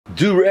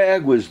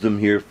Durag Wisdom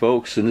here,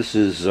 folks, and this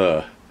is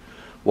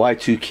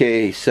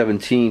Y2K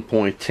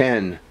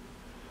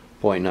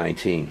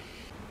 17.10.19.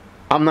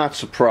 I'm not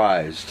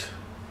surprised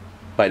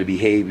by the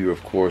behavior,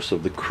 of course,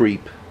 of the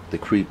creep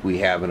we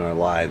have in our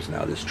lives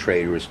now, this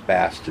traitorous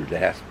bastard that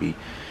has to be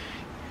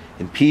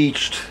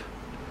impeached,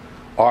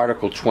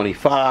 Article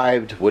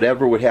 25,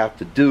 whatever would have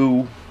to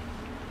do.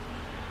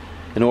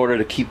 In order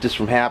to keep this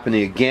from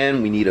happening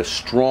again, we need a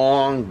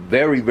strong,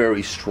 very,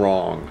 very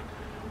strong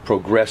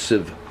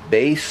progressive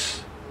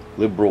base,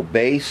 liberal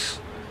base.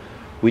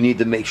 We need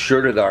to make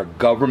sure that our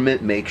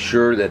government makes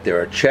sure that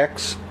there are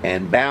checks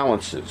and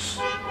balances.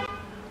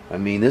 I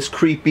mean, this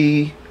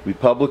creepy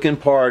Republican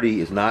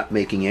Party is not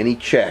making any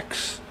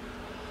checks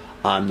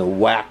on the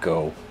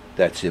wacko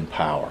that's in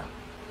power.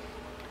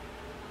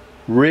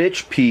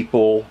 Rich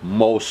people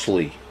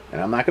mostly,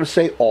 and I'm not going to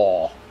say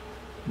all,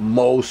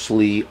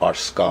 mostly are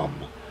scum.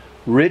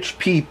 Rich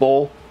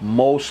people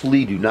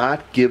mostly do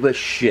not give a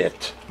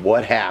shit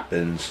what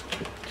happens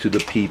to the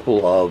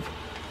people of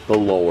the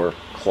lower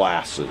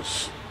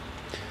classes.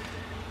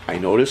 I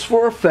know this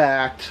for a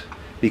fact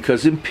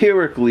because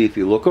empirically, if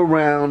you look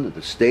around at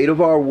the state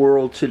of our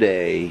world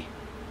today,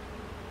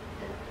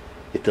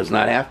 it does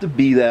not have to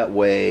be that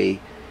way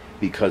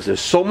because there's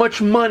so much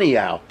money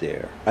out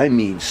there. I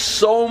mean,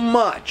 so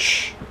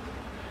much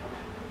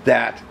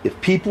that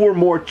if people were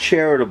more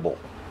charitable,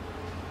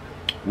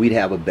 we'd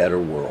have a better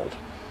world.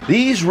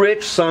 These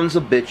rich sons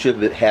of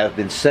bitches have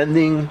been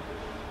sending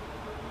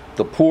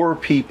the poor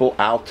people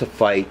out to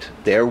fight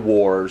their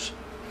wars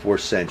for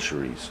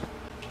centuries.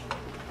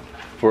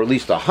 For at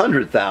least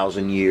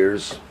 100,000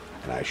 years,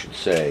 and I should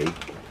say,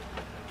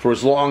 for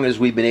as long as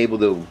we've been able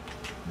to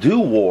do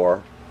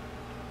war,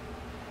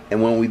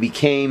 and when we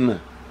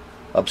became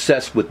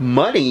obsessed with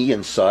money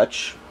and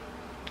such,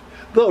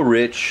 the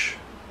rich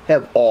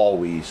have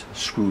always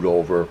screwed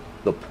over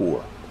the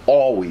poor.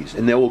 Always.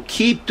 And they will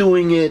keep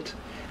doing it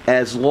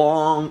as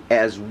long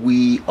as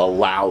we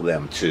allow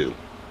them to.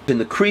 And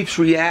the creep's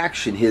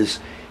reaction, his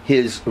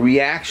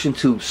reaction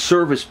to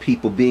service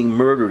people being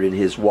murdered in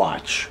his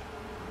watch.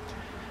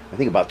 I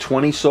think about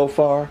 20 so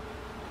far.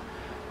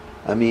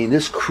 I mean,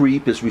 this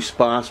creep is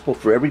responsible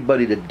for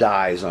everybody that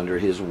dies under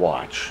his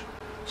watch.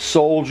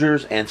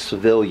 Soldiers and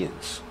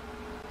civilians.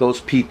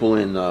 Those people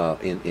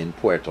in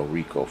Puerto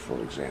Rico,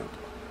 for example.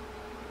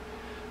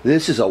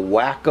 This is a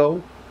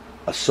wacko,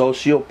 a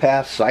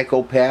sociopath,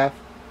 psychopath,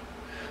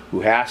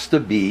 who has to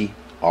be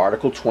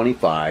Article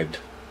 25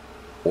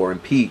 or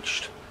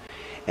impeached.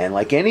 And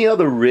like any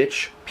other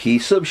rich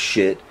piece of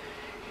shit,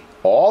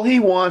 all he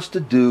wants to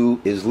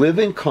do is live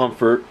in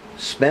comfort,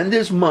 spend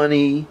his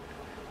money,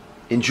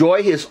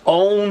 enjoy his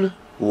own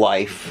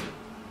life,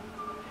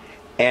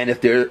 and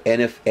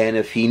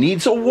if he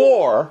needs a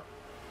war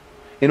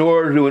in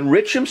order to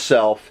enrich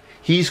himself,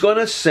 he's going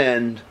to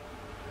send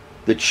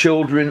the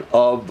children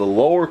of the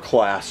lower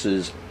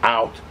classes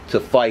out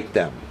to fight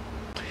them.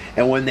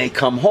 And when they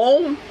come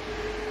home,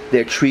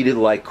 they're treated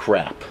like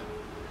crap.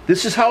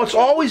 This is how it's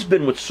always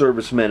been with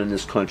servicemen in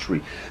this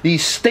country.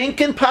 These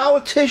stinking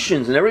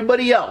politicians and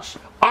everybody else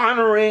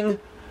honoring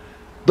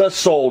the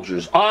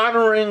soldiers.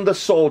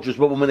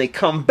 But when they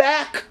come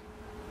back,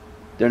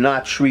 they're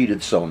not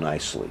treated so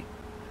nicely.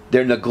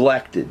 They're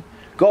neglected.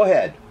 Go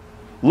ahead.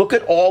 Look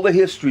at all the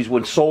histories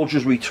when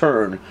soldiers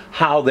return,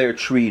 how they're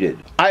treated.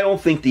 I don't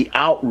think the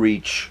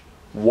outreach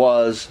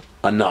was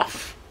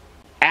enough.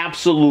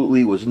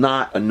 Absolutely was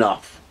not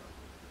enough.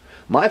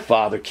 My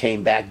father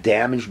came back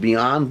damaged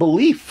beyond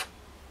belief.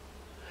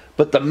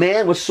 But the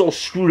man was so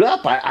screwed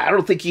up, I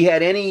don't think he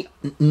had any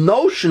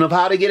notion of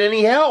how to get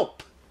any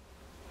help.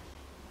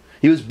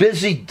 He was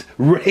busy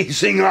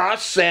raising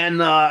us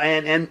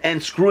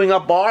and screwing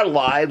up our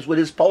lives with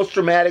his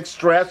post-traumatic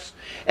stress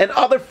and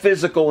other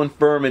physical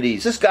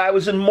infirmities. This guy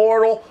was in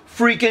mortal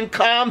freaking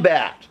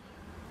combat.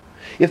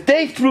 If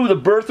they threw the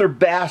birther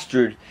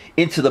bastard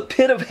into the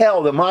pit of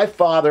hell that my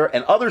father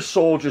and other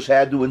soldiers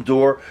had to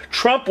endure,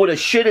 Trump would have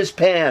shit his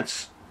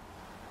pants.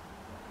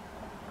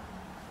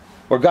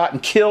 Or gotten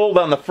killed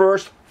on the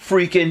first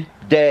freaking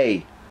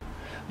day.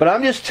 But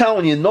I'm just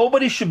telling you,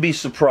 nobody should be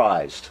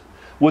surprised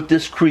what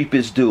this creep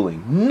is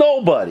doing.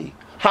 Nobody.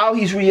 How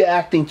he's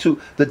reacting to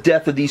the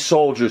death of these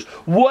soldiers.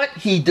 What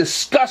he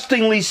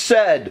disgustingly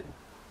said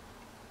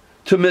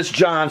to Miss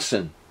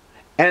Johnson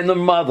and the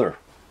mother.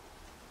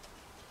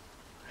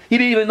 He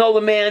didn't even know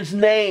the man's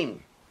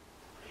name.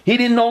 He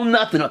didn't know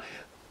nothing.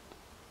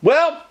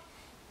 Well,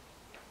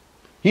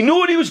 he knew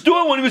what he was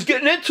doing when he was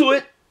getting into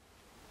it.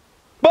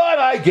 But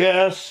I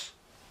guess.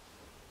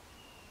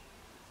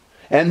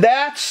 And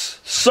that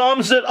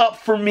sums it up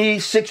for me,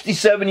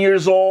 67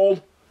 years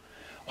old.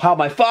 How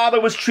my father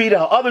was treated,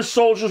 how other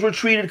soldiers were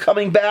treated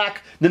coming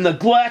back, the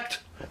neglect,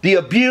 the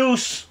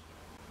abuse.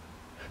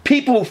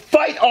 People who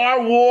fight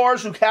our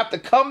wars, who have to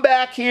come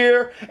back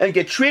here and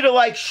get treated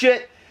like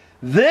shit.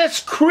 This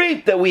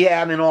creep that we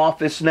have in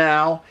office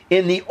now,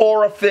 in the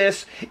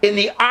orifice, in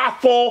the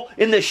offal,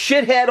 in the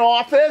shithead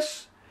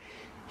office,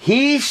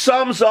 he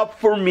sums up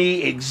for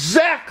me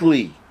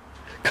exactly,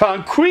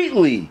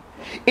 concretely,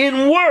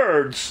 in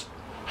words,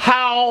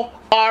 how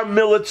our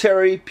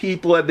military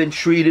people have been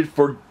treated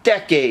for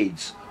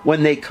decades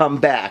when they come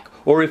back,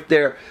 or if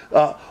they're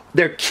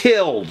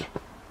killed.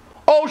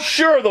 Oh,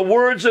 sure, the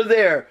words are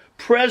there.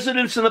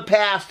 Presidents in the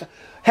past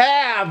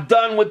have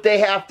done what they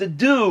have to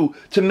do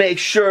to make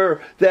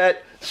sure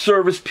that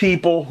service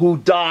people who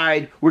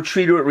died were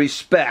treated with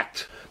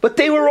respect. But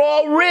they were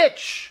all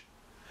rich.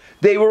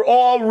 They were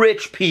all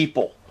rich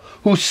people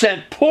who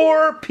sent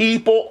poor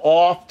people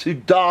off to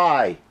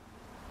die.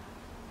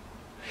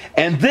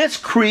 And this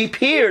creep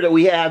here that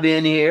we have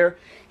in here,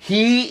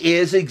 he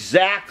is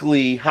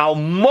exactly how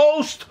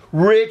most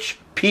rich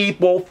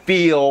people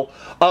feel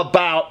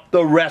about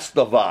the rest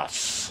of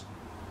us.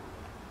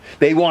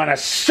 They want to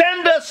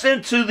send us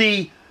into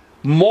the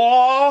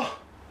maw,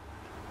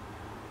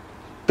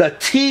 the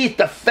teeth,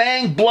 the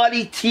fang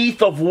bloody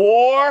teeth of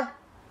war.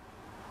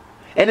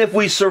 And if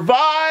we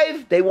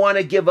survive, they want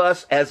to give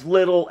us as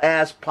little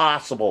as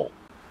possible.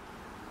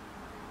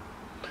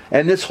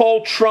 And this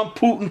whole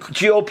Trump-Putin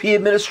GOP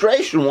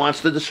administration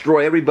wants to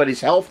destroy everybody's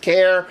health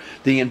care,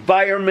 the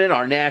environment,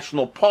 our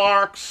national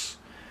parks.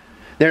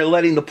 They're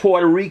letting the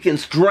Puerto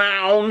Ricans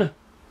drown.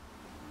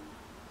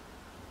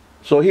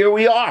 So here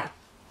we are.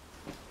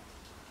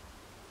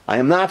 I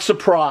am not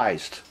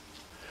surprised.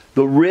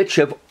 The rich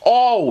have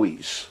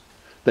always,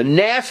 the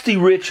nasty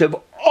rich have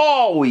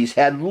always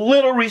had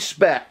little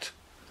respect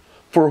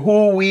for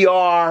who we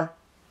are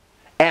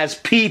as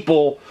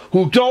people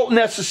who don't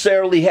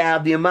necessarily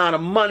have the amount of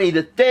money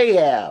that they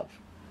have.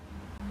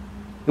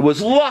 It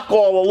was luck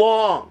all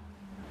along,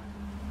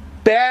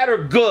 bad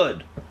or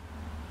good.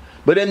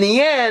 But in the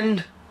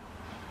end,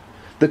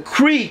 the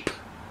creep,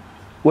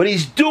 what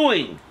he's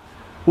doing,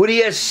 what he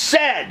has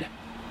said,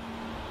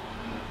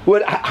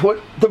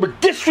 the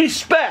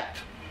disrespect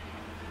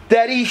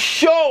that he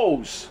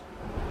shows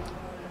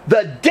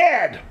the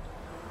dead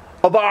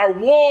of our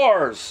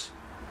wars,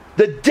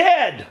 the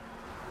dead,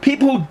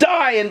 people who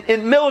die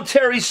in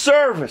military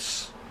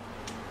service,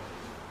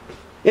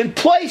 in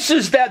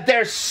places that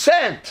they're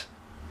sent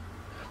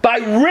by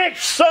rich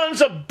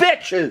sons of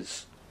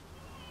bitches.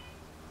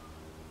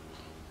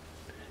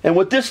 And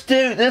what this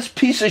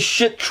piece of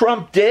shit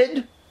Trump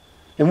did,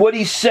 and what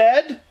he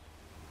said,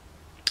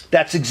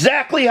 that's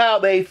exactly how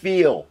they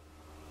feel.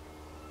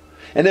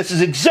 And this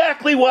is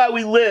exactly why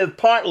we live,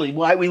 partly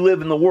why we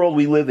live in the world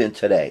we live in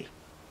today.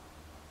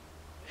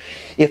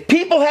 If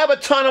people have a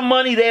ton of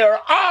money, they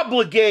are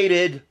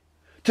obligated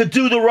to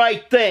do the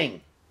right thing.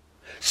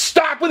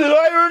 Stop with it,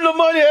 I earned the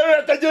money, I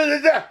don't have to do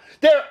this.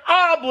 They're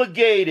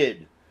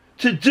obligated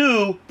to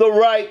do the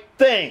right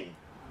thing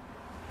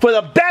for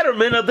the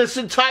betterment of this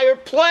entire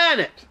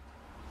planet.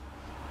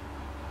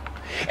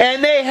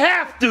 And they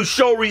have to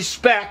show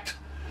respect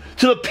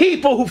to the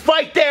people who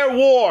fight their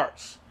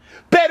wars.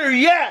 Better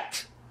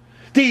yet,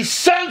 these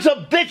sons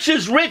of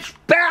bitches, rich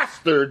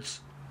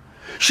bastards,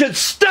 should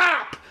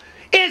stop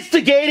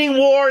instigating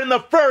war in the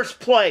first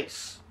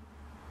place.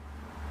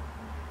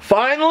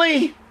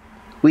 Finally,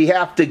 we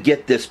have to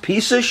get this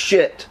piece of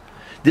shit,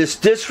 this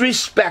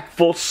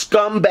disrespectful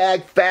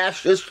scumbag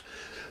fascist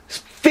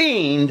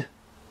fiend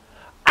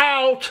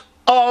out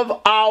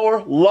of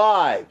our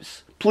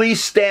lives.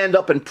 Please stand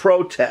up and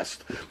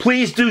protest.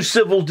 Please do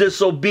civil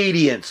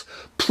disobedience.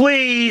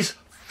 Please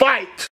fight.